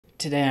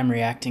Today I'm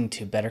reacting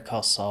to Better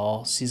Call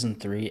Saul, Season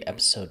 3,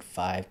 Episode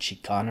 5,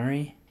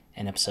 Chicanery,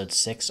 and Episode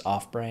 6,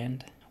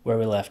 Off-Brand. Where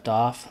we left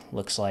off,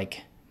 looks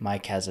like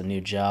Mike has a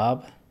new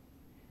job,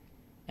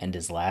 and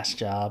his last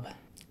job.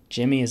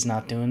 Jimmy is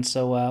not doing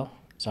so well,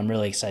 so I'm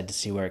really excited to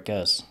see where it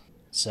goes.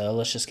 So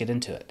let's just get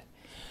into it.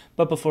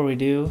 But before we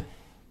do,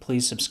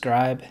 please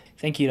subscribe.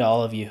 Thank you to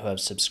all of you who have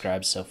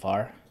subscribed so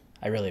far.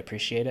 I really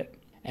appreciate it.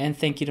 And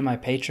thank you to my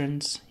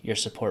patrons. Your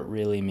support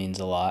really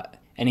means a lot.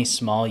 Any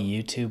small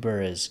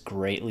YouTuber is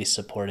greatly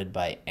supported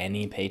by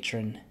any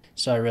patron,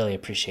 so I really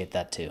appreciate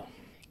that too.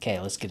 Okay,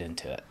 let's get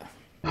into it.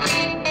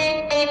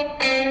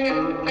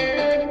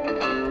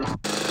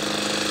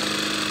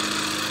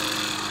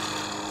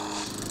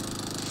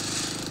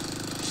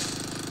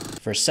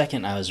 For a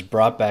second, I was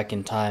brought back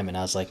in time and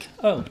I was like,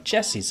 oh,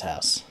 Jesse's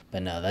house.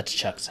 But no, that's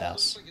Chuck's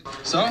house.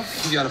 So,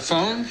 you got a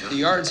phone, the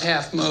yard's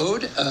half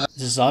mowed.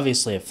 This is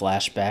obviously a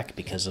flashback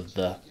because of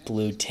the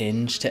blue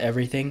tinge to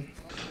everything.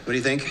 What do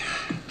you think?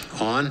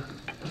 On?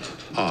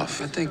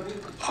 Off? I think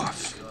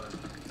off.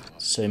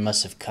 So he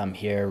must have come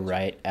here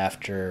right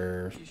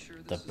after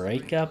the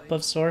breakup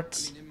of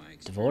sorts?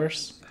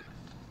 Divorce?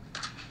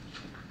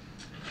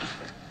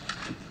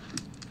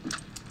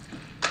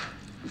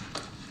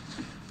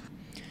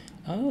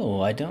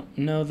 Oh, I don't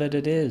know that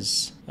it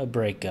is a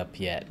breakup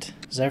yet.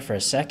 'Cause there for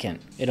a second,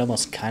 it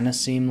almost kind of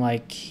seemed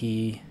like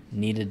he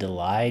needed to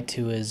lie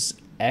to his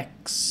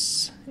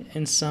ex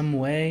in some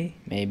way.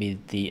 Maybe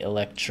the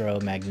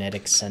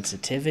electromagnetic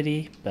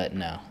sensitivity, but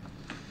no.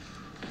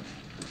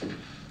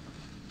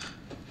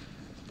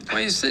 Why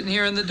are you sitting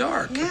here in the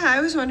dark? Yeah, I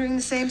was wondering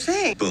the same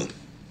thing. Boom.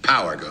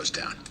 Power goes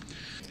down.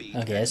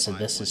 Okay, so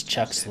this is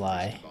Chuck's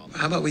lie.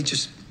 How about we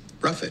just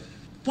rough it?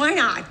 Why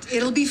not?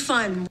 It'll be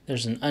fun.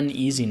 There's an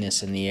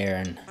uneasiness in the air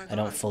and I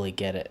don't fully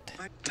get it.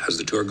 How's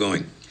the tour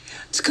going?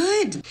 It's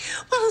good.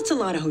 Well, it's a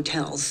lot of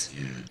hotels.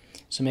 Yeah.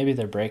 So maybe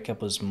their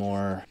breakup was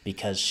more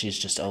because she's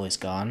just always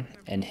gone,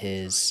 and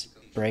his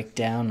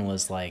breakdown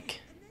was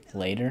like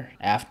later,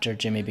 after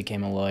Jimmy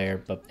became a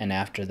lawyer, and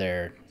after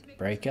their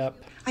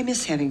breakup. I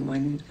miss having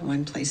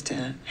one place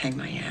to hang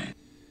my hat.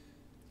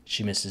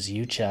 She misses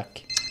you,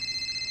 Chuck.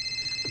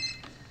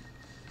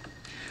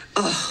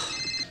 Oh,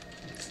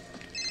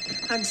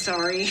 I'm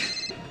sorry.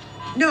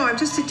 No, I'm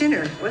just at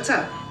dinner. What's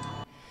up?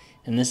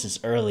 And this is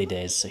early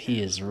days, so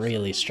he is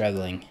really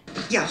struggling.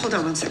 Yeah, hold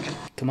on one second.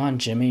 Come on,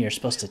 Jimmy, you're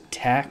supposed to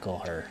tackle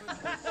her.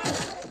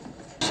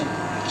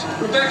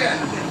 Rebecca!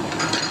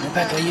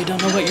 Rebecca, you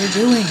don't know what you're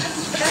doing.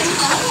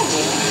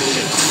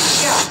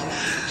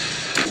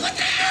 What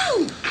the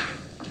hell?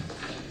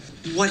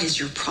 What is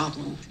your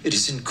problem? It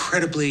is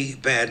incredibly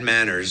bad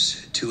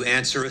manners to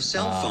answer a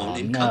cell phone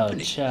in no,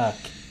 company. Chuck.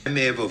 I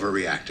may have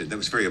overreacted. That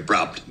was very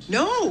abrupt.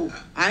 No,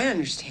 I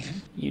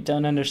understand. You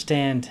don't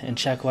understand. And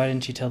Chuck, why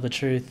didn't you tell the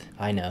truth?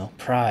 I know.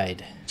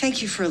 Pride.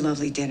 Thank you for a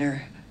lovely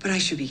dinner, but I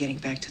should be getting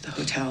back to the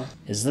hotel.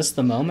 Is this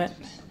the moment?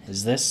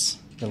 Is this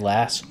the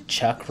last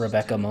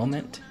Chuck-Rebecca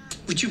moment?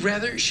 Would you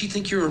rather she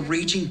think you're a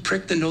raging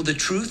prick than know the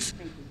truth?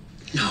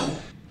 No.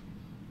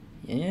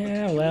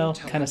 Yeah, well,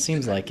 kind of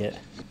seems like it.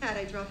 Dad,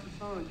 I dropped the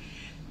phone.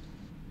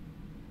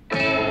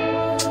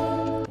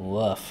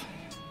 Woof.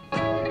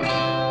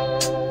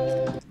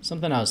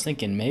 Something I was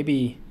thinking,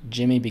 maybe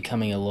Jimmy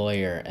becoming a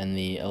lawyer and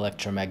the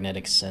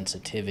electromagnetic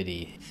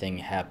sensitivity thing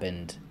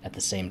happened at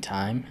the same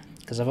time.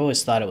 Because I've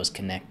always thought it was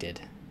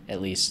connected,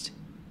 at least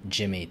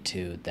Jimmy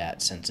to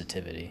that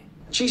sensitivity.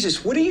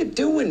 Jesus, what are you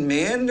doing,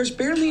 man? There's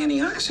barely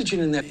any oxygen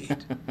in that.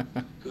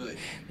 Good.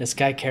 This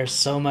guy cares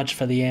so much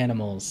for the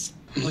animals.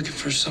 I'm looking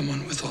for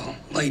someone with a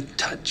light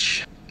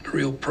touch. A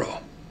real pro.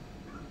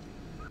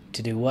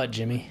 To do what,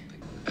 Jimmy?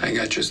 I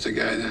got just a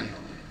guy then.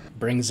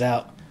 Brings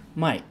out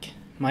Mike.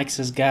 Mike's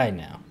his guy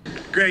now.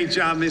 Great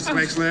job, Mr.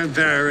 Mixler.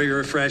 Very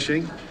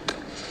refreshing.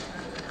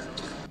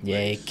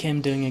 Yay,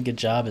 Kim doing a good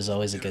job is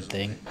always a good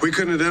thing. We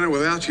couldn't have done it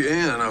without you,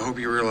 and I hope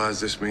you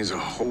realize this means a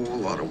whole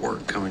lot of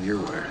work coming your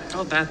way.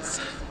 Oh, that's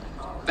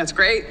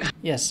great.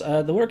 Yes,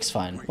 the work's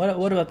fine.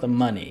 What about the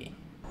money?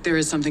 There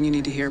is something you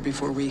need to hear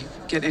before we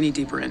get any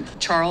deeper in.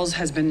 Charles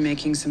has been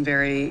making some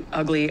very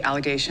ugly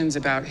allegations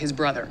about his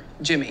brother,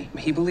 Jimmy.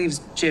 He believes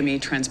Jimmy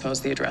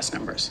transposed the address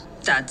numbers.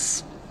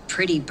 That's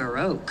pretty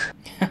Baroque.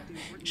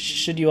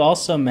 Should you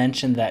also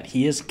mention that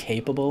he is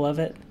capable of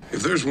it?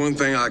 If there's one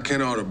thing I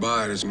cannot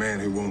abide, it's a man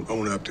who won't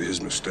own up to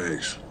his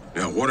mistakes.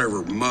 Now,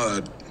 whatever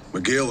mud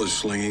McGill is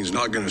slinging is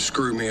not going to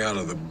screw me out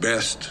of the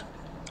best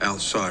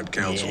outside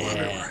counsel I've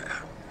ever had.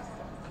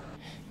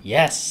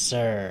 Yes,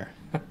 sir.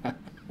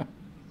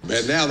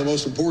 And now the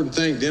most important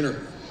thing, dinner.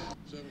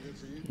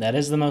 That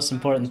is the most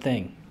important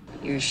thing.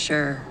 You're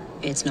sure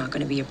it's not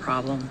going to be a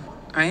problem?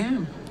 I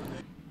am.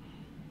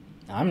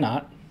 I'm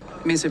not.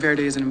 Mesa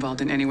Verde isn't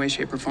involved in any way,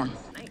 shape, or form.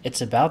 It's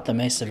about the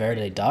Mesa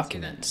Verde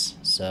documents,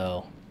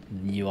 so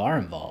you are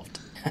involved.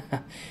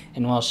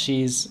 And while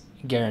she's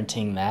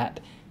guaranteeing that,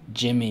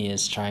 Jimmy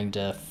is trying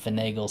to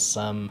finagle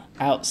some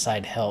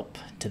outside help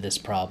to this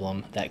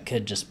problem that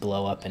could just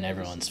blow up in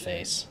everyone's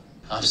face.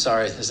 I'm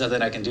sorry, there's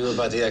nothing I can do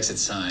about the exit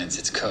signs.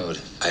 It's code.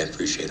 I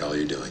appreciate all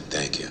you're doing.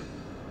 Thank you.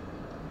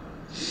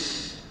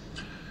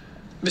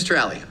 Mr.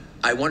 Alley,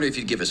 I wonder if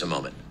you'd give us a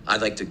moment.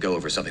 I'd like to go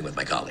over something with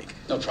my colleague.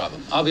 No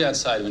problem. I'll be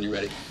outside when you're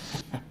ready.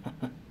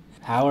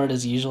 Howard,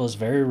 as usual, is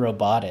very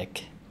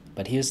robotic,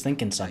 but he was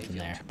thinking something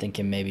there.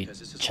 Thinking maybe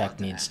Chuck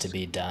needs to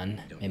be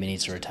done. Maybe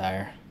needs to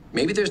retire.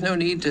 Maybe there's no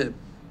need to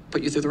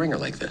put you through the ringer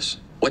like this.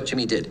 What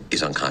Jimmy did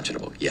is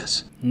unconscionable,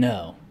 yes.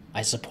 No,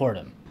 I support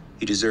him.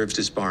 He deserves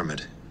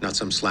disbarment, not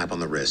some slap on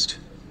the wrist.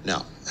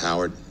 No,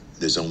 Howard,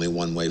 there's only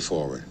one way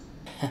forward.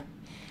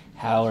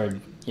 Howard,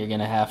 you're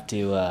gonna have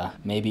to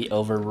maybe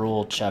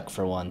overrule Chuck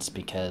for once,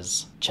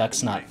 because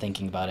Chuck's not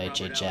thinking about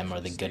HHM or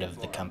the good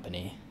of the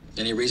company.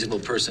 Any reasonable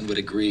person would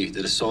agree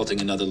that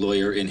assaulting another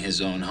lawyer in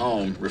his own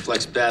home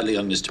reflects badly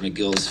on Mr.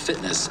 McGill's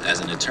fitness as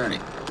an attorney.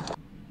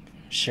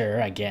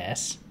 Sure, I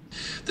guess.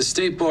 The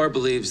State Bar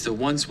believes that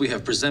once we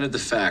have presented the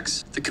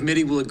facts, the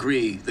committee will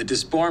agree that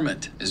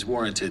disbarment is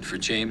warranted for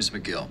James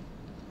McGill.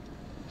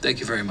 Thank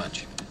you very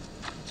much.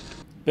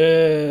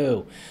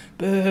 Boo!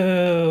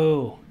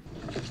 Boo!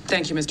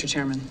 Thank you, Mr.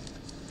 Chairman.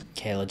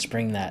 Okay, let's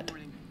bring that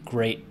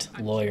great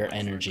lawyer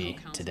energy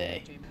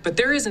today. But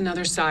there is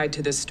another side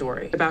to this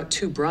story about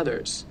two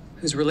brothers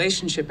whose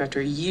relationship,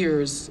 after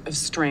years of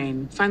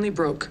strain, finally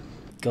broke.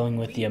 Going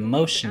with the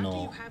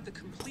emotional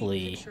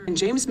plea. And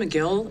James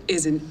McGill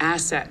is an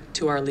asset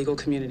to our legal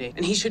community,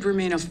 and he should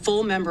remain a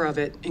full member of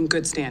it in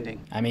good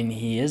standing. I mean,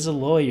 he is a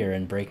lawyer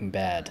in Breaking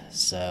Bad,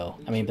 so...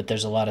 but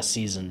there's a lot of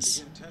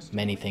seasons.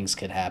 Many things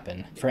could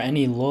happen. For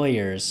any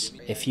lawyers,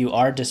 if you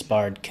are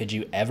disbarred, could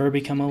you ever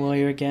become a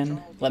lawyer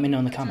again? Let me know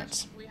in the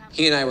comments.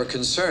 He and I were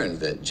concerned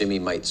that Jimmy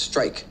might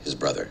strike his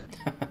brother.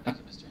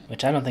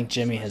 Which I don't think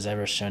Jimmy has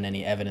ever shown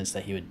any evidence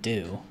that he would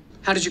do.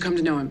 How did you come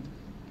to know him?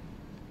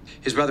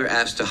 His brother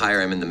asked to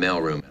hire him in the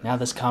mailroom. Now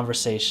this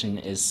conversation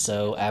is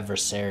so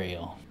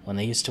adversarial, when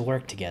they used to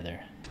work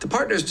together. The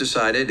partners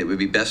decided it would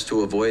be best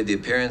to avoid the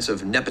appearance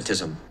of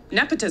nepotism.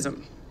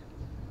 Nepotism?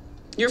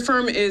 Your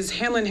firm is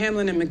Hamlin,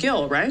 and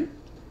McGill, right?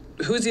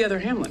 Who's the other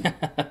Hamlin?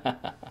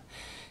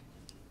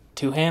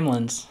 Two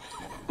Hamlins.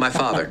 My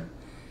father.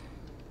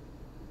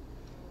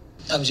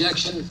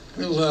 Objection.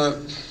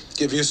 We'll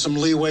give you some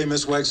leeway,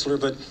 Miss Wexler,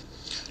 but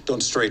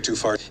don't stray too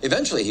far.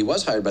 Eventually, he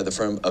was hired by the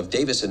firm of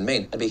Davis and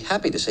Main. I'd be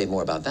happy to say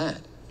more about that,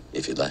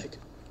 if you'd like.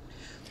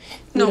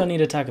 We don't need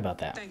to talk about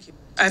that. Thank you.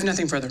 I have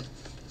nothing further.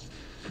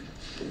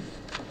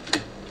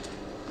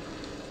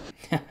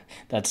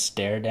 That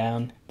stare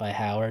down by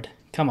Howard.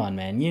 Come on,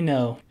 man. You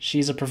know,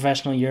 she's a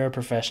professional, you're a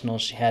professional.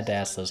 She had to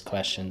ask those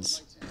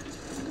questions.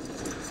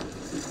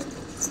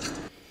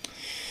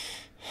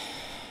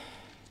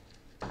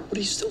 What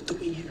are you still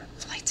doing here?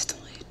 Flight's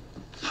delayed.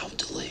 How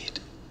delayed?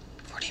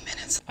 40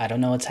 minutes. I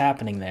don't know what's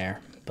happening there,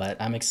 but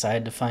I'm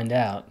excited to find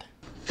out.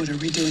 What are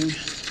we doing?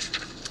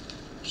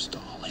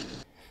 Stalling.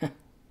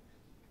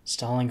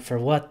 Stalling for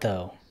what,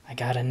 though? I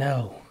gotta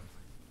know.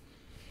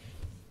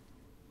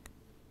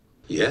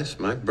 Yes,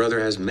 my brother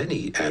has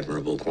many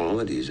admirable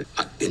qualities.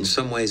 In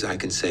some ways, I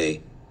can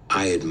say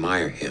I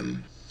admire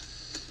him.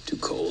 Too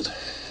cold.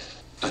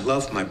 I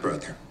love my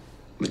brother.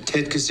 But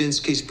Ted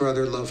Kaczynski's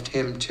brother loved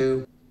him,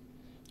 too.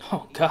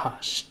 Oh,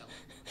 gosh.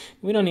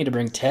 We don't need to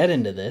bring Ted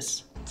into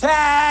this. Ted!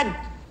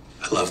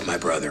 I love my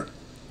brother.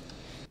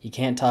 You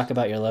can't talk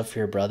about your love for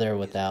your brother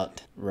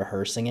without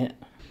rehearsing it.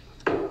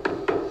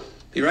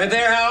 You right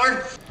there,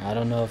 Howard? I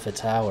don't know if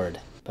it's Howard,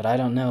 but I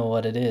don't know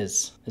what it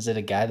is. Is it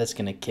a guy that's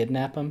gonna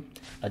kidnap him?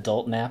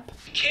 Adult nap?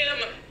 Kim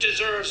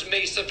deserves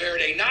Mesa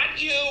Verde,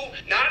 not you,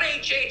 not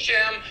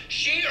HHM.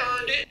 She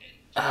earned it.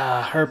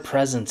 Her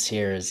presence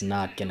here is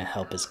not gonna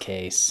help his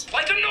case.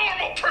 Like a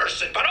normal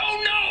person, but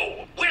oh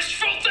no!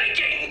 Wishful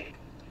thinking!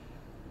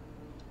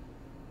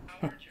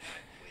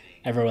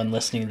 Everyone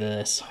listening to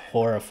this,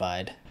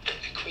 horrified.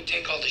 Can we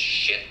take all this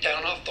shit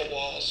down off the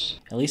walls?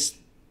 At least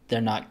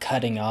they're not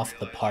cutting off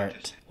the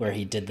part where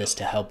he did this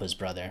to help his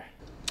brother.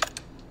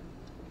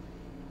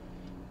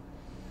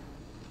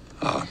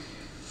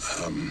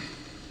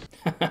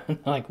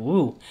 Like,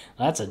 woo,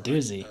 that's a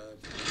doozy.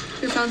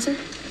 Your phone, sir?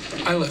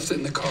 I left it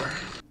in the car.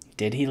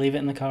 Did he leave it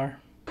in the car?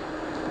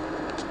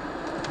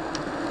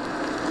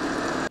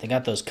 They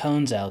got those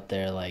cones out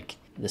there like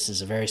this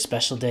is a very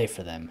special day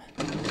for them.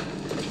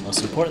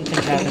 Most important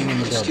thing happening in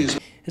the building.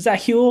 Is that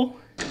Huel?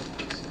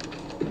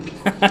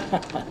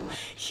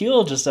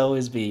 Huel just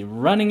always be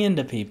running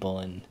into people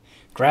and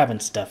grabbing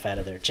stuff out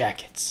of their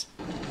jackets.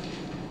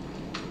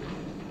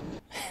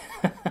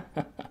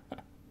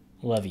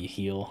 Love you,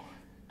 Huel.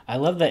 I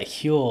love that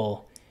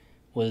Huel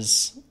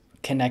was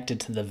connected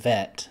to the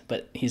vet,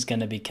 but he's going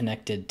to be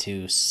connected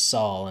to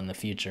Saul in the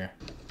future.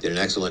 Did an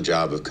excellent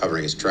job of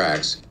covering his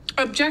tracks.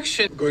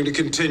 Objection. We're going to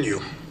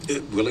continue.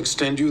 It will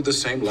extend you the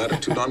same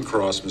latitude on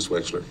cross, Miss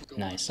Wexler.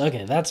 Nice.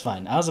 Okay, that's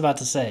fine. I was about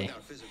to say,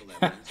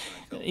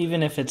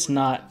 even if it's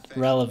not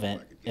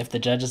relevant, if the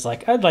judge is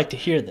like, I'd like to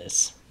hear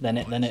this, then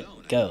it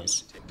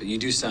goes. But you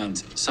do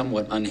sound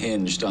somewhat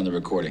unhinged on the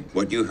recording.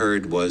 What you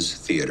heard was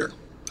theater,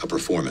 a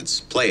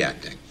performance, play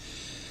acting.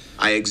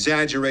 I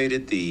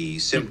exaggerated the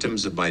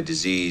symptoms of my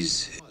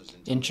disease.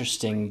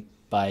 Interesting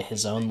by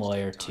his own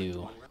lawyer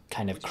to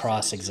kind of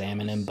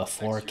cross-examine him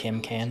before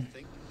Kim can.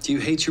 Do you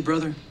hate your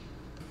brother?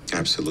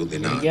 Absolutely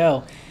Here not. you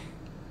go.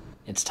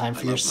 It's time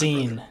for I your love my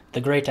scene. brother.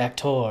 The great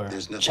actor,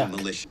 There's nothing Chuck.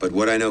 malicious. But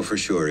what I know for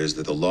sure is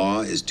that the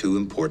law is too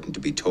important to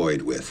be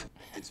toyed with.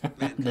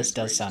 This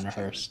does sound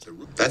rehearsed.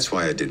 That's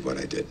why I did what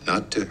I did.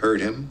 Not to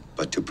hurt him,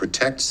 but to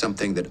protect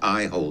something that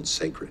I hold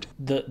sacred.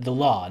 The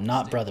law,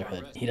 not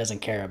brotherhood. He doesn't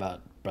care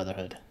about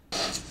brotherhood.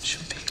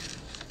 Should be.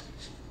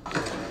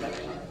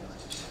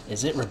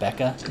 Is it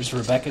Rebecca? Is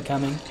Rebecca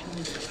coming?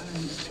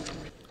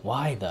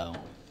 Why, though?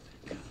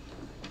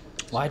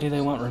 Why do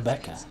they want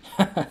Rebecca?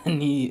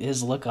 And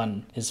his look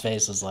on his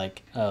face is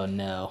like, oh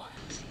no.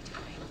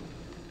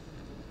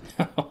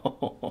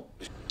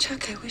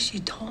 Chuck, I wish you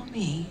told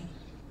me.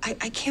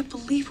 I can't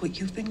believe what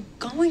you've been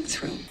going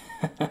through.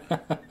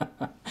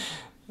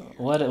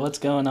 What's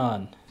going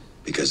on?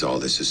 Because all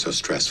this is so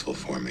stressful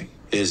for me.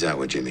 Is that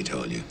what Jimmy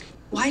told you?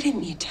 Why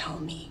didn't you tell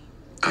me?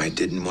 I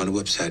didn't want to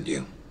upset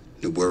you,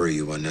 to worry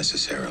you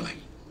unnecessarily.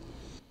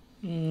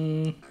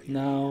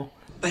 No.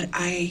 But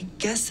I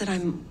guess that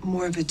I'm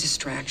more of a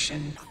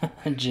distraction.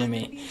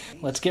 Jimmy,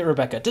 let's get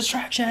Rebecca.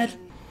 Distraction!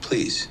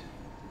 Please,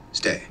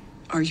 stay.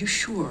 Are you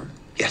sure?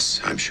 Yes,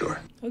 I'm sure.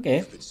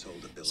 Okay.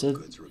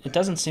 So it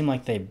doesn't seem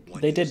like they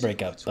did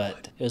break up,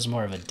 but it was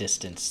more of a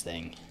distance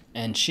thing.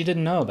 And she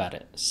didn't know about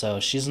it, so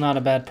she's not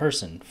a bad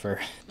person. For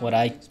what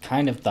I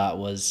kind of thought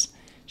was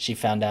she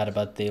found out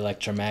about the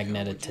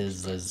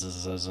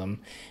electromagnetism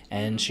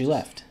and she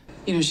left.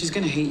 You know, she's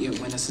gonna hate you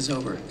when this is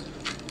over.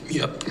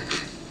 Yep.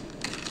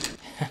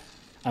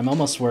 I'm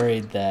almost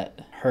worried that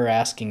her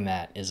asking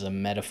that is a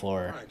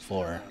metaphor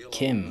for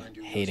Kim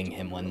hating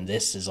him when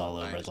this is all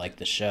over, like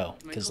the show.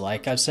 Because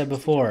like I've said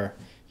before,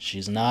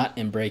 she's not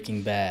in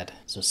Breaking Bad,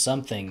 so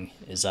something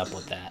is up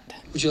with that.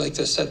 Would you like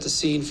to set the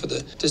scene for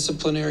the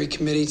disciplinary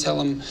committee? Tell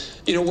them,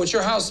 what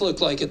your house looked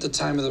like at the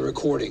time of the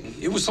recording.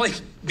 It was like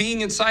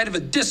being inside of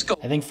a disco.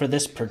 I think for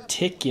this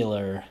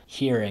particular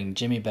hearing,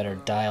 Jimmy better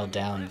dial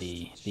down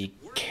the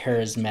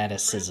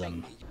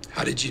charismaticism.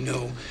 How did you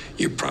know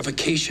your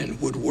provocation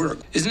would work?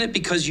 Isn't it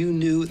because you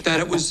knew that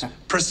it was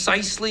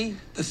precisely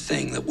the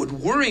thing that would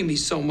worry me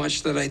so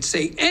much that I'd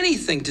say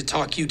anything to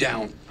talk you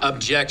down?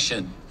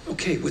 Objection.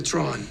 Okay,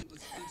 withdrawn.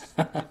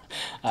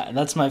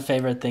 That's my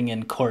favorite thing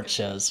in court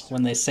shows,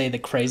 when they say the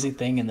crazy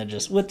thing and they're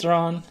just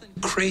withdrawn.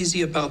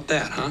 Crazy about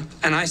that, huh?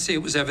 And I say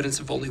it was evidence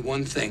of only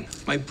one thing.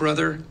 My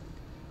brother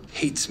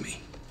hates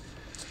me.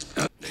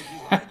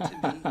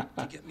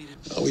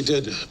 We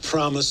did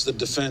promise the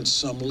defense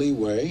some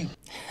leeway.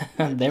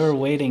 They were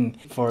waiting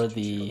for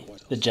the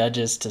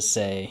judges to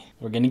say,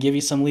 we're going to give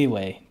you some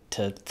leeway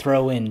to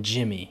throw in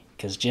Jimmy,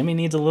 because Jimmy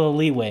needs a little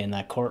leeway in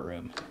that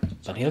courtroom.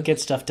 But he'll get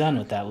stuff done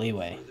with that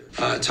leeway.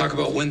 Talk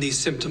about when these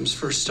symptoms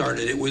first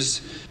started. It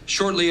was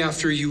shortly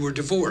after you were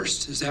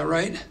divorced, is that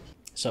right?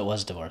 So it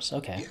was divorce,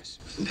 okay. Yes.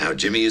 Now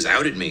Jimmy has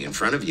outed me in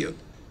front of you.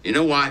 You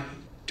know why?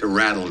 To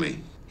rattle me.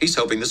 He's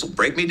hoping this will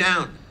break me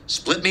down.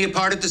 Split me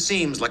apart at the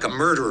seams like a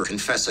murderer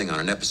confessing on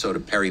an episode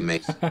of Perry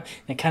Mason.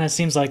 It kind of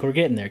seems like we're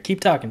getting there. Keep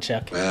talking,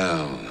 Chuck.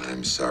 Well,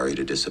 I'm sorry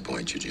to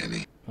disappoint you,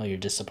 Jimmy. Well, you're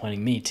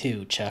disappointing me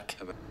too, Chuck.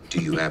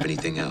 Do you have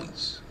anything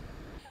else?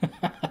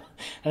 I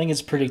think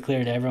it's pretty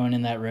clear to everyone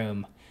in that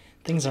room.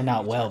 Things are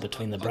not well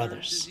between the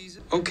brothers.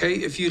 Okay,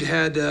 if you'd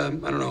had,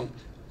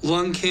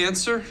 lung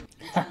cancer?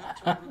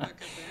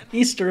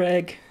 Easter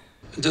egg.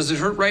 Does it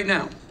hurt right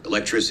now?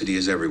 Electricity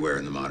is everywhere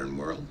in the modern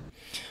world.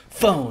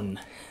 Phone.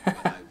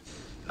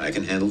 I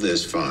can handle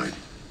this fine.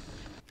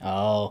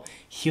 Oh,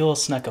 Huel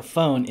snuck a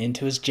phone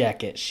into his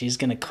jacket. She's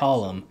gonna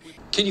call him.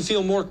 Can you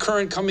feel more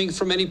current coming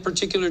from any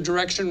particular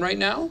direction right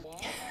now?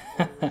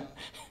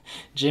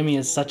 Jimmy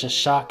is such a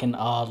shock and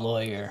awe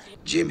lawyer.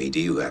 Jimmy, do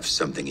you have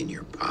something in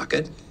your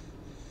pocket?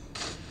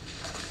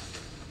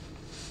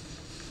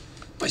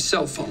 My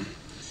cell phone.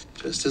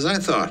 Just as I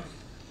thought.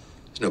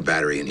 There's no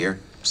battery in here.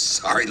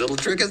 Sorry little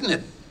trick, isn't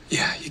it?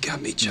 Yeah, you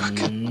got me, Chuck.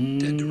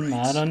 Dead to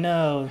rights. I don't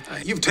know.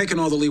 You've taken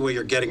all the leeway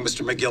you're getting,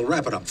 Mr. McGill.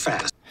 Wrap it up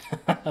fast.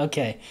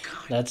 Okay,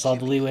 that's all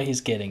the leeway he's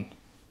getting.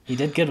 He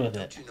did good with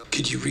it.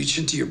 Could you reach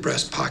into your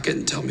breast pocket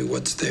and tell me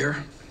what's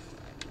there?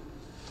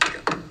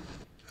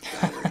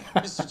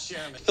 Mr.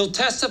 Chairman. He'll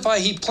testify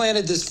he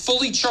planted this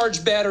fully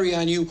charged battery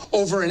on you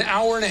over an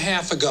hour and a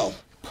half ago.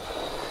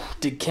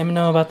 Did Kim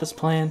know about this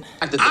plan?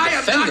 I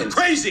am not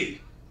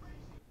crazy!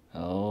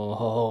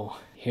 Oh,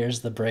 here's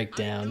the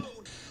breakdown.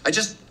 I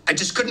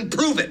just couldn't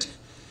prove it.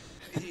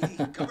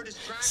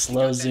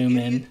 Slow zoom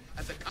in.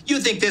 You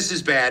think this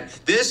is bad?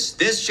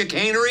 This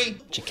chicanery?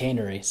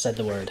 Chicanery, said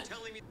the word.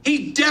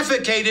 He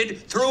defecated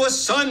through a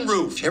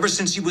sunroof ever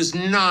since he was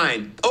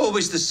 9.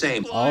 Always the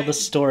same. All the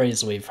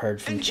stories we've heard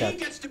from Chuck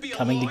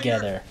coming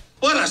together.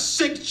 What a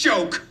sick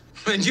joke!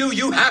 And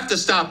you have to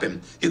stop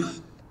him.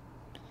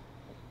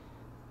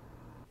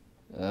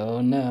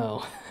 Oh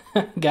no.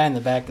 Guy in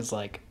the back is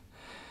like,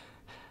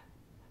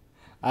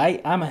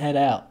 I'm a head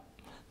out.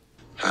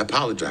 I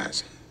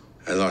apologize.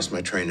 I lost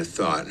my train of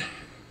thought.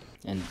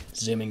 And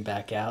zooming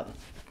back out.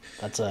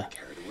 That's a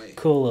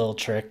cool little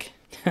trick.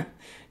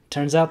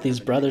 Turns out these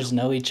brothers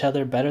know each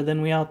other better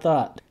than we all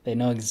thought. They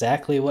know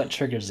exactly what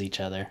triggers each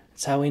other.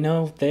 It's how we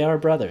know they are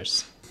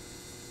brothers.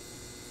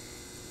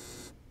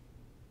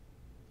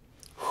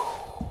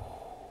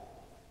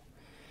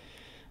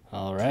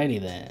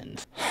 Alrighty then.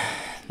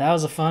 That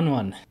was a fun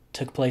one.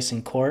 Took place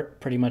in court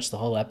pretty much the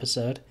whole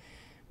episode,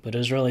 but it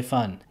was really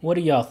fun. What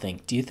do y'all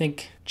think? Do you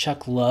think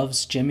Chuck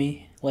loves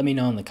Jimmy? Let me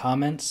know in the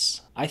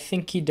comments. I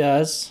think he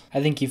does.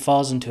 I think he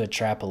falls into a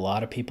trap a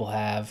lot of people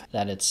have,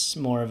 that it's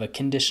more of a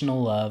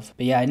conditional love.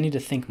 But yeah, I need to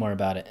think more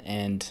about it,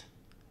 and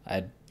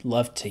I'd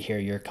love to hear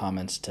your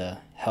comments to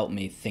help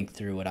me think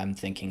through what I'm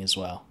thinking as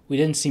well. We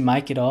didn't see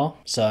Mike at all,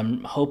 so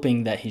I'm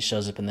hoping that he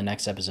shows up in the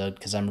next episode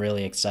because I'm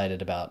really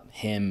excited about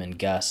him and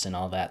Gus and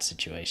all that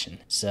situation.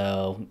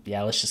 So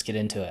yeah, let's just get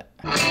into it.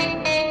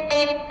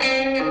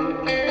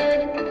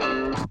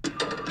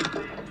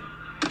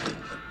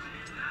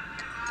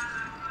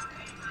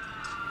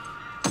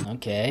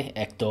 Okay,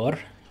 Hector,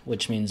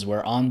 which means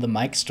we're on the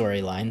Mike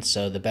storyline,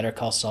 so the Better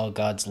Call Saul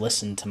gods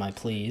listen to my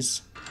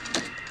pleas.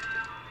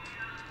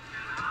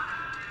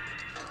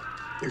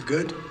 You're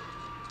good?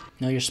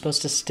 No, you're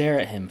supposed to stare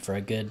at him for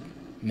a good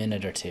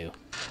minute or two.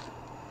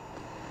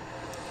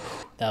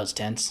 That was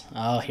tense.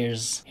 Oh,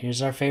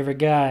 here's our favorite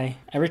guy.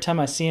 Every time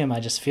I see him,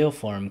 I just feel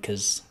for him,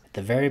 because at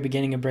the very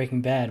beginning of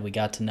Breaking Bad, we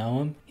got to know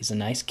him. He's a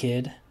nice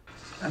kid.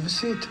 Have a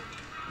seat.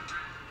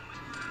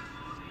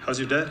 How's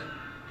your dad?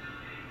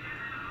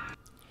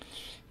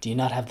 Do you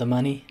not have the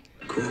money?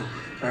 Cool.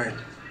 All right.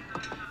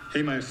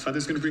 Hey, my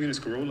father's gonna bring in his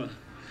Corolla.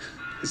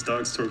 His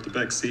dogs tore up the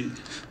back seat.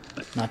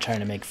 Not trying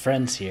to make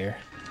friends here.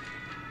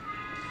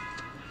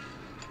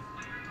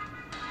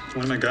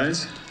 One of my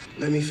guys?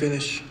 Let me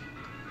finish.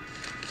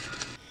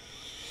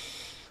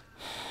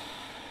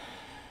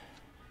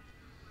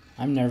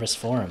 I'm nervous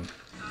for him.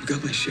 You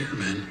got my share,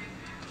 man.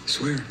 I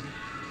swear.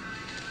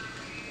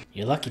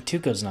 You're lucky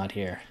Tuco's not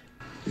here.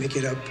 Make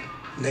it up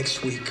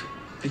next week.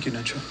 Thank you,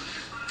 Nacho.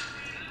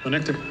 Well,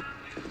 Nectar.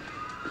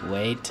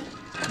 Wait.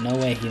 No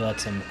way he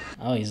lets him...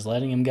 Oh, he's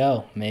letting him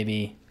go.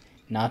 Maybe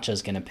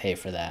Nacho's gonna pay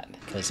for that,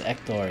 because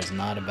Hector is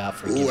not about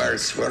forgiveness. Who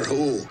works for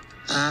who?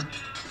 Huh?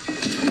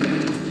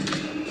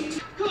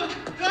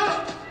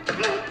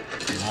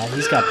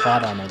 He's got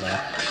plot armor, though.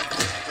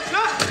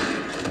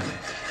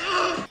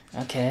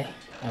 Okay.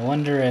 I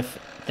wonder if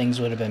things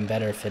would have been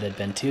better if it had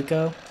been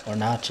Tuco or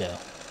Nacho.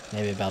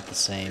 Maybe about the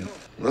same.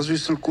 ¿No has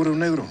visto el cuero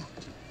negro?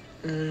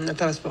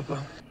 Atrás,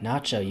 papá.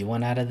 Nacho, you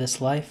want out of this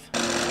life?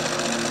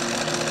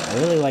 I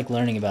really like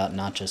learning about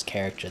Nacho's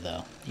character,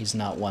 though. He's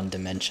not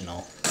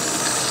one-dimensional.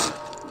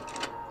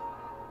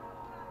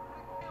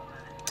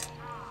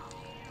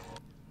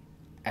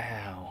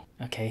 Ow.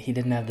 Okay, he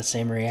didn't have the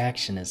same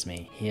reaction as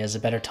me. He has a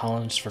better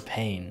tolerance for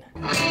pain.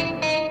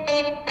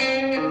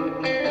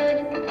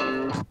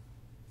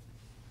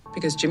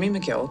 Because Jimmy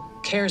McGill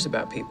cares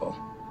about people.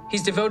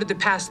 He's devoted the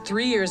past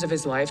 3 years of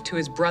his life to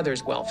his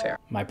brother's welfare.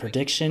 My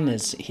prediction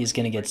is he's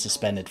gonna get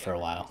suspended for a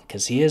while,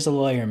 because he is a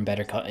lawyer in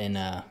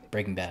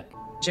Breaking Bad.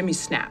 Jimmy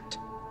snapped.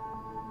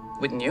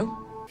 Wouldn't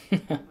you?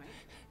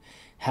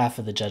 Half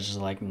of the judges are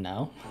like,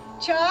 no.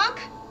 Chuck?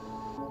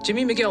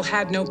 Jimmy McGill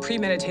had no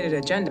premeditated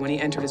agenda when he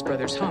entered his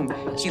brother's home.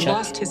 He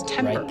lost his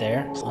temper. Right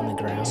there, on the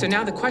ground. So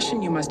now the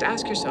question you must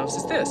ask yourselves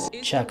is this.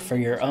 Chuck, for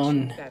your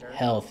own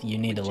health, you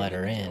need to let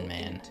her in,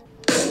 man.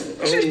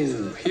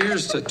 Oh,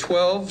 here's to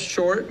 12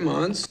 short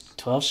months.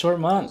 12 short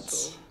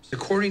months.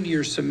 According to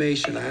your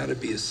summation, I ought to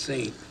be a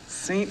saint.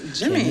 Saint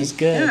Jimmy. Jimmy's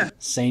good. Yeah.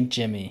 Saint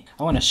Jimmy.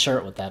 I want a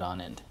shirt with that on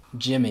it.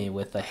 Jimmy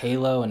with a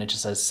halo and it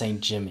just says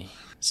Saint Jimmy.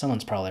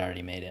 Someone's probably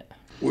already made it.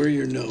 Where are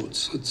your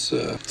notes?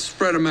 Let's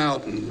spread them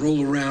out and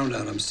roll around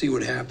on them, see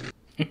what happens.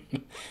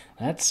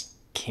 That's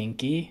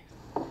kinky.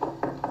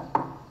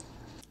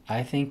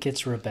 I think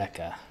it's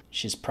Rebecca.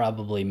 She's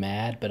probably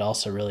mad, but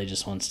also really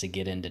just wants to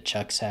get into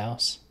Chuck's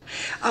house.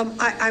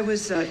 I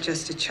was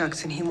just at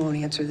Chuck's and he won't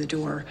answer the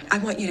door. I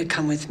want you to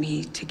come with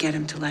me to get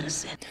him to let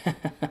us in.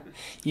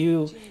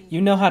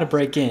 You know how to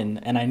break in,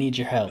 and I need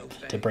your help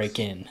to break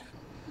in.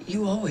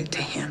 You owe it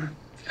to him.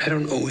 I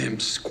don't owe him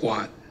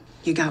squat.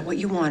 You got what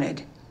you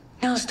wanted.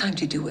 Now it's time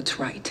to do what's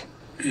right.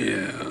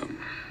 Yeah.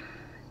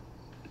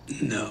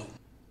 No.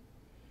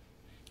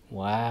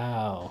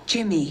 Wow.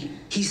 Jimmy,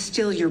 he's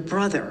still your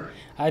brother.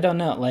 I don't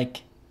know,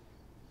 like,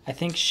 I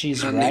think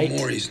she's Not right.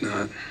 anymore, he's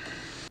not.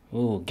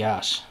 Ooh,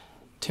 gosh.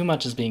 Too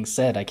much is being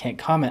said. I can't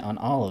comment on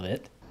all of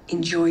it.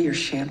 Enjoy your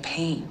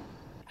champagne.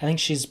 I think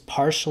she's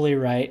partially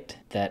right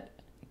that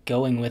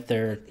going with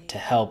her to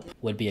help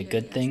would be a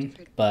good thing,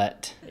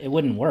 but it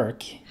wouldn't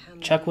work.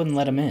 Chuck wouldn't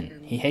let him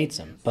in. He hates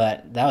him.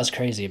 But that was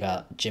crazy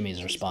about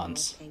Jimmy's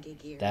response.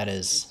 That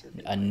is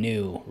a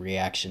new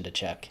reaction to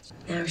Chuck.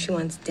 Now she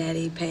wants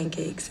daddy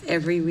pancakes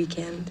every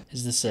weekend.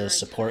 Is this a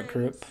support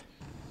group?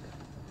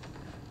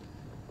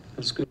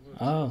 That's good.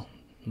 Oh,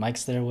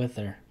 Mike's there with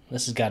her.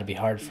 This has got to be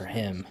hard for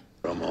him.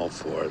 I'm all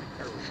for it.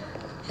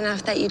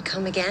 Enough that you'd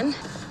come again?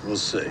 We'll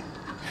see.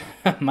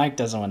 Mike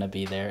doesn't want to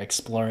be there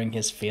exploring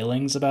his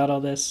feelings about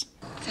all this.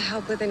 To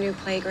help with a new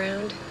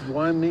playground?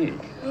 Why me?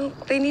 Well,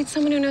 they need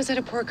someone who knows how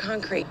to pour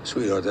concrete.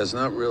 Sweetheart, that's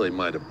not really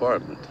my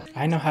department.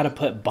 I know how to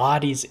put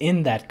bodies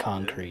in that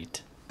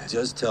concrete.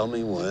 Just tell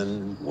me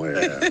when,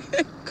 where.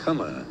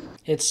 Come on.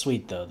 It's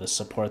sweet, though, the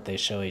support they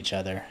show each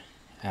other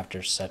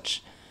after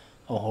such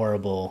a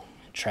horrible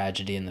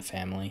tragedy in the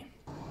family.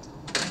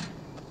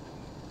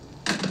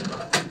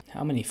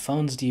 How many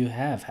phones do you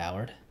have,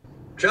 Howard?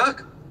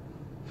 Chuck?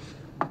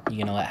 You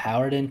gonna let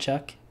Howard in,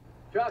 Chuck?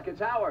 Chuck,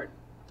 it's Howard.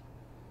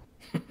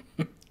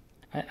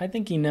 I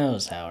think he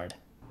knows, Howard.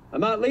 I'm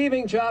not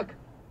leaving, Chuck.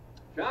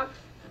 Chuck?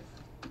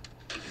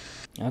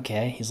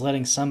 Okay, he's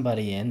letting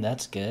somebody in,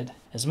 that's good.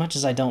 As much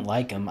as I don't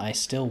like him, I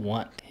still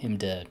want him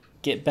to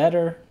get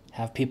better,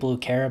 have people who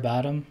care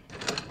about him.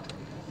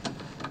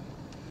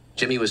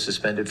 Jimmy was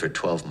suspended for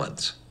 12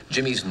 months.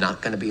 Jimmy's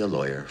not going to be a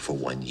lawyer for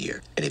 1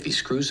 year. And if he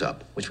screws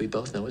up, which we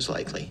both know is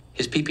likely,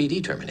 his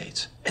PPD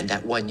terminates. And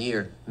that 1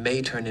 year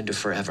may turn into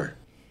forever.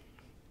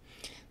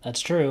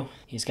 That's true.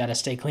 He's got to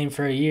stay clean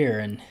for a year,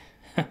 and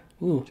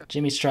ooh,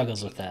 Jimmy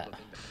struggles with that.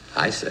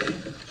 I say,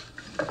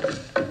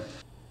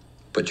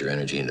 put your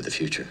energy into the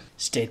future.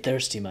 Stay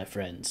thirsty, my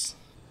friends.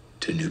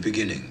 To new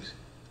beginnings.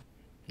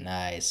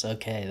 Nice,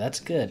 okay, that's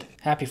good.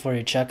 Happy for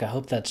you, Chuck. I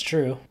hope that's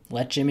true.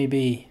 Let Jimmy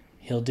be.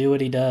 He'll do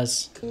what he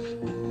does.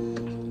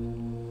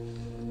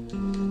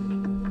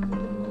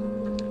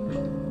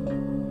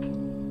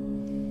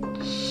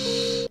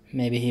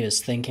 Maybe he was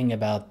thinking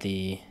about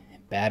the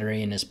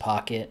battery in his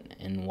pocket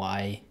and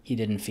why he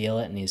didn't feel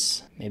it, and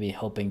he's maybe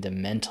hoping to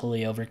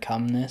mentally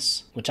overcome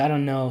this, which I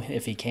don't know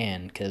if he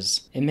can,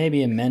 because it may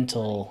be a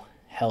mental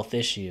health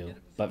issue,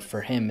 but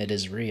for him it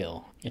is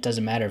real. It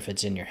doesn't matter if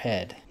it's in your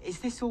head. Is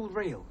this all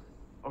real?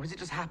 Or is it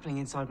just happening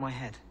inside my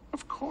head?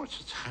 Of course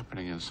it's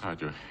happening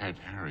inside your head,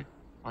 Harry.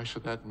 Why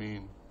should that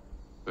mean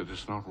that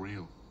it's not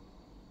real?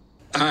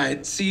 All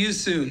right, see you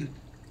soon.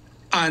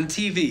 On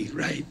TV,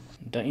 right?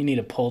 Don't you need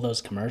to pull those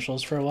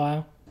commercials for a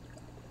while?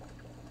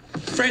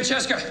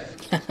 Francesca!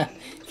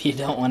 If you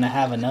don't want to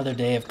have another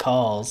day of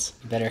calls,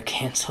 you better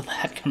cancel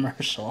that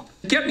commercial.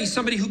 Get me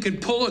somebody who can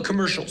pull a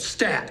commercial.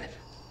 Stat.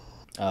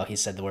 Oh, he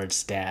said the word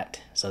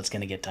stat, so it's going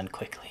to get done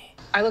quickly.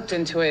 I looked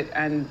into it,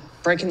 and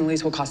breaking the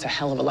lease will cost a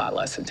hell of a lot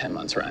less than 10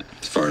 months' rent.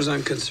 As far as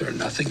I'm concerned,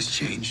 nothing's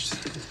changed.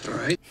 All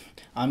right?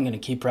 I'm going to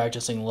keep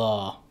practicing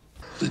law.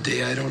 The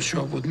day I don't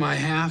show up with my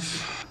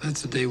half,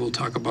 that's the day we'll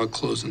talk about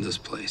closing this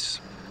place.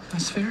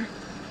 That's fair?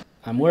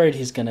 I'm worried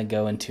he's going to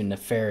go into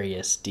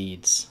nefarious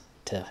deeds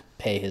to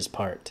pay his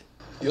part.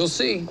 You'll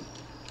see.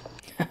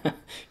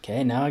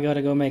 Okay, now I got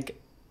to go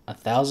make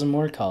 1,000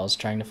 more calls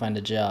trying to find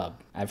a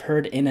job. I've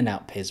heard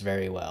In-N-Out pays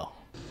very well.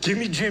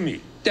 Gimme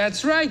Jimmy.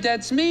 That's right,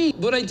 that's me.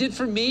 What I did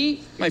for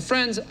me, my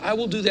friends, I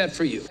will do that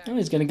for you. Oh,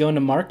 he's going to go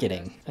into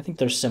marketing. I think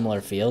there's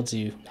similar fields.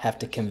 You have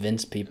to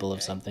convince people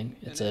of something.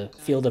 It's a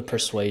field of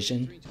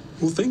persuasion.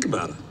 We'll think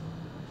about it.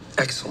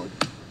 Excellent.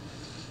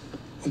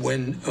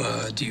 When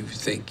do you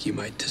think you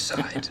might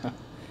decide?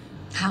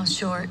 How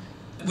short?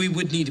 We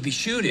would need to be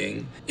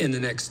shooting in the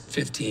next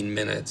 15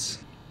 minutes.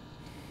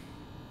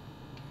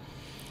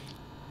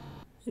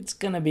 It's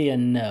going to be a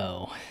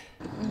no.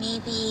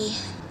 Maybe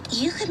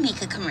you could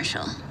make a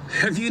commercial.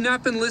 Have you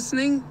not been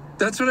listening?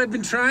 That's what I've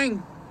been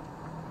trying.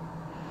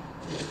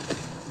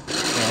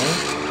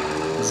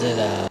 Okay. Is it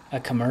a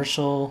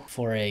commercial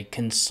for a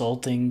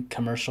consulting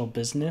commercial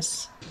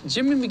business?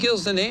 Jimmy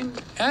McGill's the name.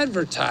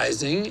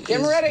 Advertising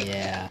Get ready.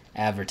 Yeah,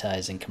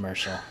 advertising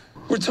commercial.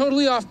 We're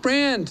totally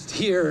off-brand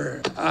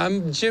here.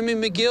 I'm Jimmy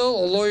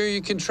McGill, a lawyer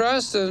you can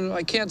trust, and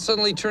I can't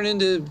suddenly turn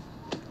into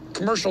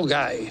commercial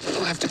guy.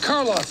 I'll have to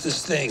call off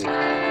this thing.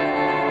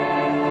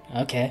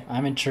 Okay,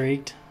 I'm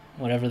intrigued.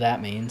 Whatever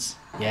that means.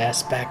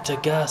 Yes, back to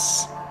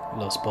Gus.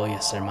 Los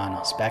pollos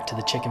hermanos. Back to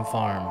the chicken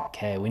farm.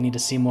 Okay, we need to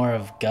see more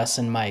of Gus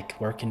and Mike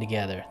working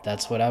together.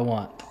 That's what I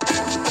want. Is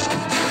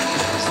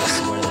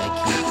this where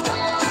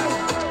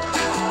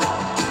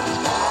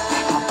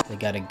they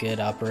got a good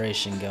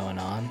operation going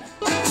on?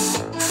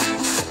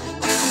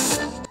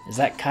 Is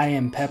that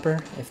cayenne pepper?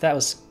 If that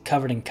was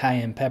covered in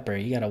cayenne pepper,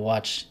 you gotta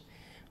watch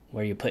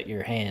where you put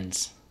your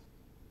hands.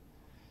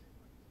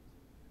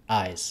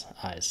 Eyes,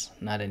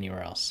 not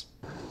anywhere else.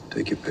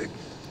 Take your pick.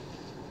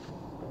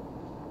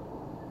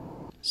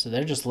 So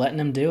they're just letting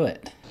him do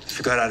it.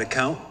 Forgot how to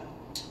count?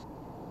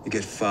 You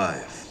get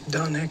 5.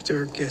 Don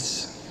Hector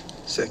gets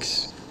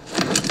 6.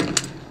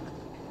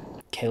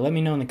 Okay, let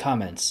me know in the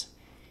comments.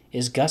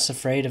 Is Gus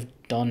afraid of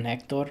Don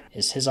Hector?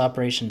 Is his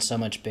operation so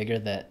much bigger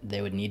that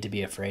they would need to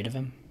be afraid of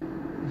him?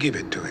 Give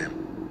it to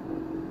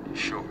him.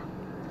 Sure.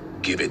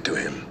 Give it to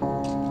him.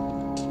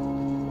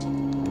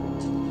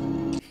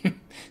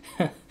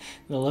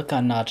 The look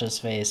on Nacho's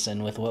face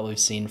and with what we've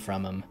seen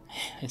from him,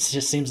 it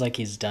just seems like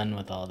he's done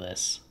with all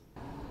this.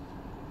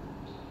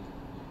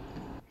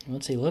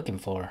 What's he looking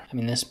for? I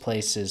mean, this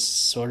place is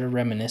sort of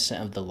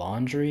reminiscent of the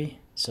laundry,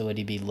 so would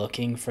he be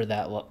looking for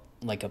that,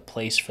 like a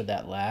place for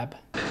that lab?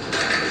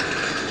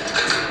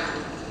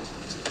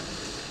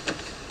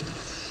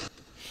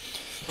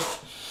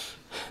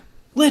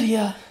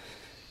 Lydia!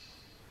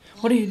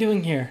 What are you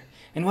doing here?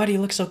 And why do you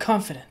look so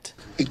confident?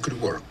 It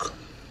could work.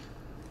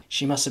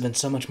 She must have been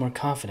so much more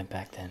confident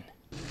back then.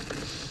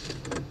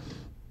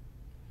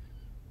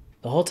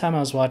 The whole time I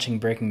was watching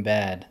Breaking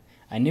Bad,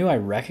 I knew I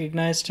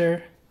recognized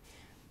her,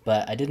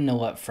 but I didn't know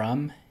what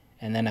from,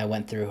 and then I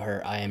went through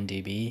her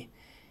IMDb,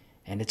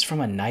 and it's from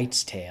A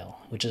Knight's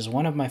Tale, which is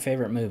one of my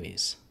favorite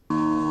movies.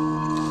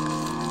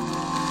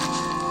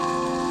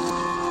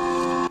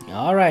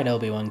 Alright,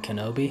 Obi-Wan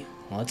Kenobi,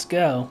 let's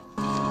go.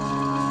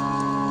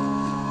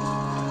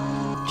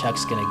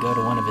 Chuck's gonna go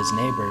to one of his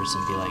neighbors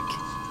and be like,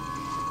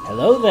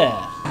 hello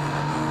there.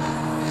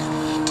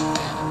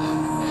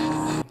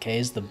 Okay,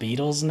 is the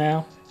Beatles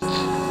now?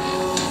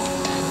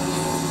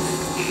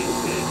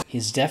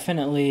 He's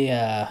definitely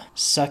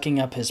sucking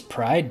up his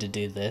pride to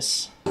do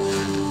this.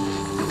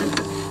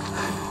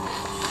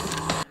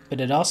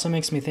 But it also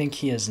makes me think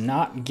he has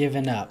not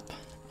given up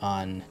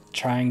on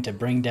trying to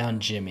bring down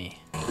Jimmy.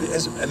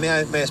 May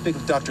I speak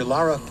with Dr.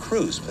 Lara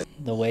Cruz, please?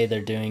 The way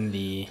they're doing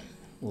the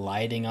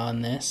lighting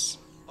on this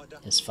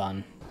is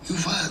fun. Your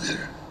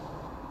father,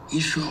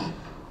 his shop.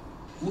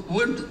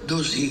 Where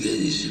does he get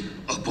his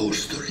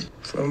upholstery?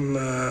 From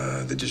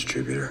the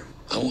distributor.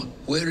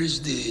 Where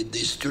is the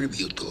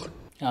distributor?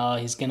 Oh,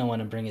 he's gonna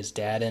want to bring his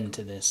dad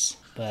into this,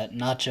 but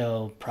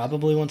Nacho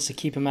probably wants to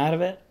keep him out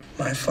of it.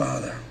 My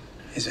father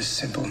is a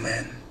simple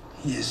man.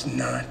 He is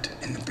not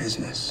in the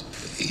business.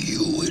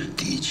 You will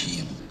teach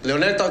him.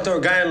 Leonel talked to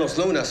a guy in Los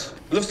Lunas.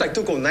 Looks like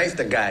Tuco knifed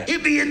the guy.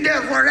 He'll be in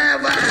there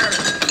forever!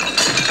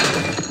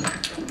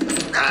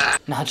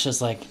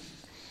 Nacho's like,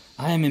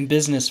 I am in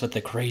business with the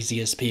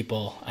craziest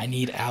people. I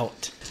need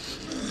out.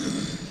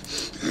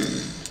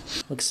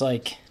 Looks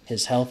like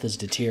his health is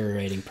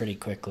deteriorating pretty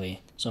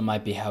quickly, so it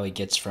might be how he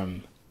gets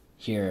from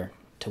here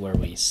to where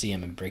we see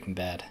him in Breaking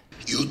Bad.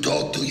 You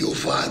talk to your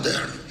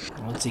father.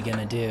 What's he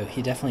gonna do?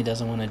 He definitely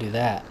doesn't want to do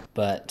that,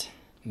 but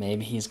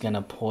maybe he's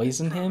gonna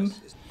poison him?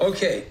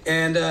 Okay,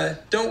 and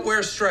don't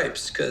wear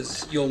stripes,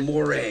 because you'll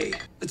moray.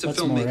 It's a What's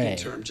filmmaking moray?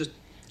 term.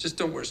 Just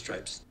don't wear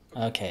stripes.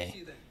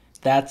 Okay,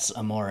 that's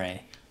amore.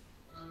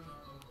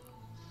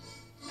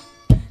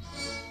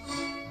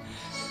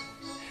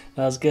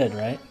 That was good,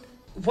 right?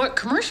 What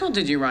commercial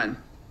did you run?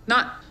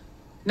 Not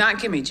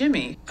Gimme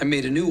Jimmy. I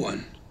made a new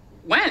one.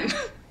 When?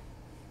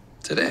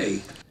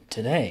 Today.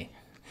 Today.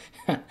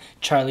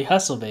 Charlie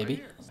Hustle,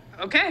 baby.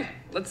 Okay,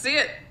 let's see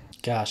it.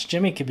 Gosh,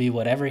 Jimmy could be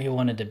whatever he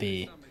wanted to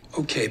be.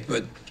 Okay,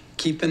 but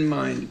keep in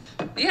mind.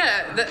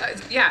 Yeah,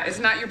 it's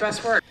not your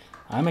best work.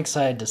 I'm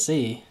excited to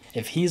see.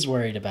 If he's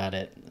worried about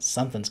it,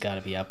 something's got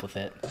to be up with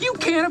it. You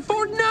can't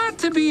afford not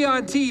to be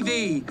on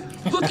TV.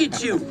 Look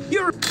at you.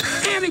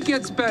 And it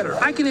gets better.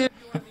 I can have...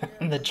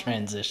 The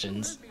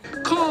transitions.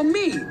 Call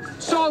me,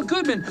 Saul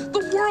Goodman.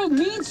 The world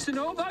needs to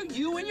know about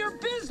you and your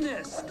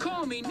business.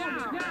 Call me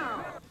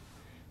now.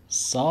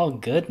 Saul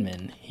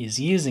Goodman. He's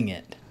using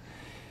it.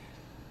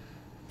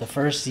 The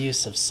first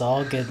use of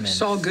Saul Goodman.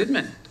 Saul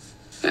Goodman.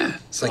 Yeah,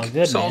 it's Saul like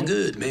Goodman. Saul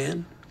Good,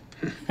 man.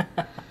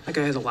 That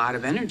guy has a lot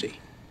of energy.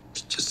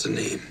 It's just a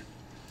name.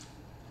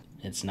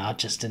 It's not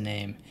just a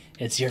name.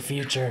 It's your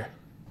future.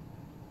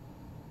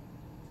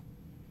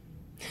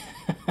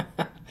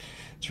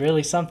 It's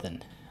really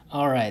something.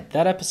 Alright,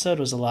 that episode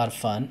was a lot of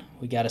fun.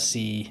 We got to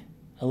see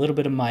a little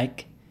bit of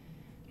Mike,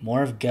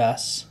 more of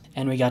Gus,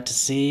 and we got to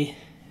see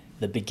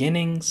the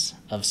beginnings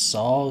of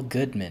Saul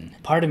Goodman.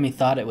 Part of me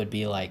thought it would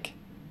be like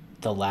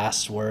the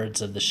last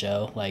words of the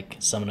show, like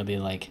someone will be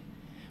like,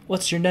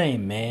 "What's your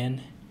name,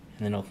 man?"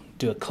 And then he'll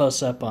do a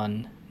close-up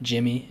on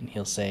Jimmy, and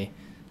he'll say,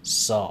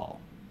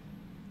 Saul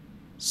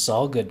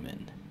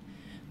Goodman.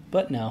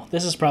 But no,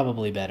 this is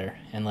probably better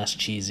and less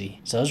cheesy.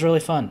 So it was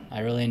really fun. I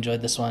really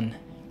enjoyed this one.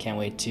 Can't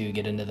wait to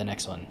get into the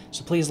next one.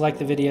 So please like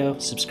the video,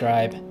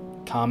 subscribe,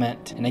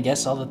 comment, and I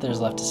guess all that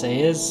there's left to say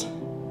is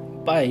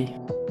bye.